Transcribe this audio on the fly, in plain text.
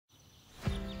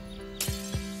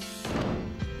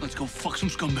go fuck some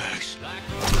scumbags.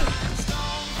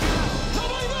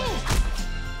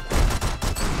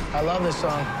 I love this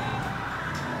song.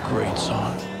 Great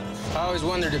song. I always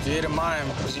wondered if you hit a mime,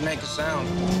 does he make a sound?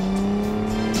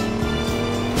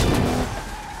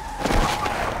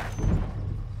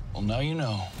 Well, now you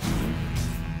know.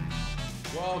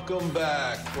 Welcome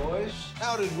back, boys.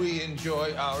 How did we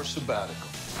enjoy our sabbatical?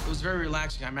 It was very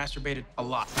relaxing. I masturbated a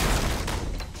lot.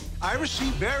 I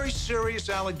received very serious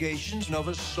allegations of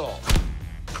assault.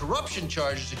 Corruption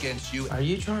charges against you. Are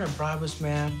you trying to bribe us,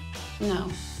 man?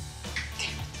 No.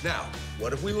 Now,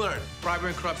 what have we learned? Bribery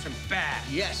and corruption, bad.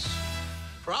 Yes,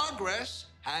 progress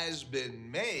has been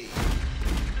made.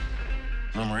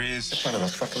 Rumor is... Kind of a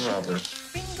fucking robber.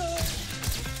 Bingo.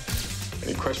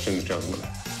 Any questions, gentlemen?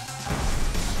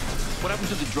 What happened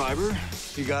to the driver?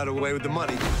 He got away with the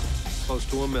money. Close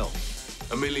to $1 million.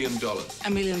 $1 million.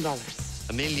 $1 million.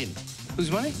 $1 million. Whose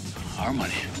money? Our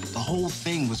money. The whole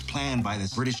thing was planned by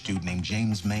this British dude named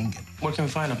James Mangan. Where can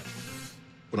we find him?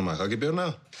 What am I, Huggy Bear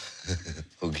now?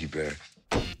 Hoogie Bear.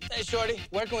 Hey, Shorty,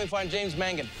 where can we find James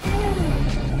Mangan? I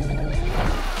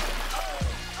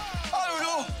don't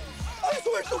know. I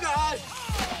swear to God.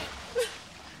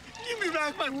 Give me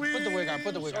back my wig. Put the wig on,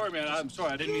 put the wig on. Sorry, man. I'm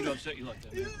sorry. I didn't mean to upset you like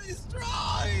that.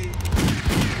 Destroy!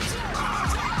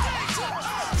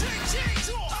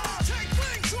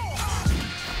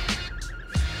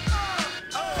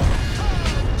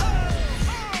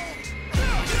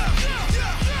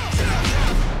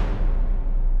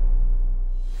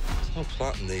 No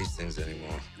plotting these things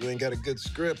anymore. You ain't got a good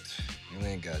script. You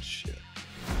ain't got shit.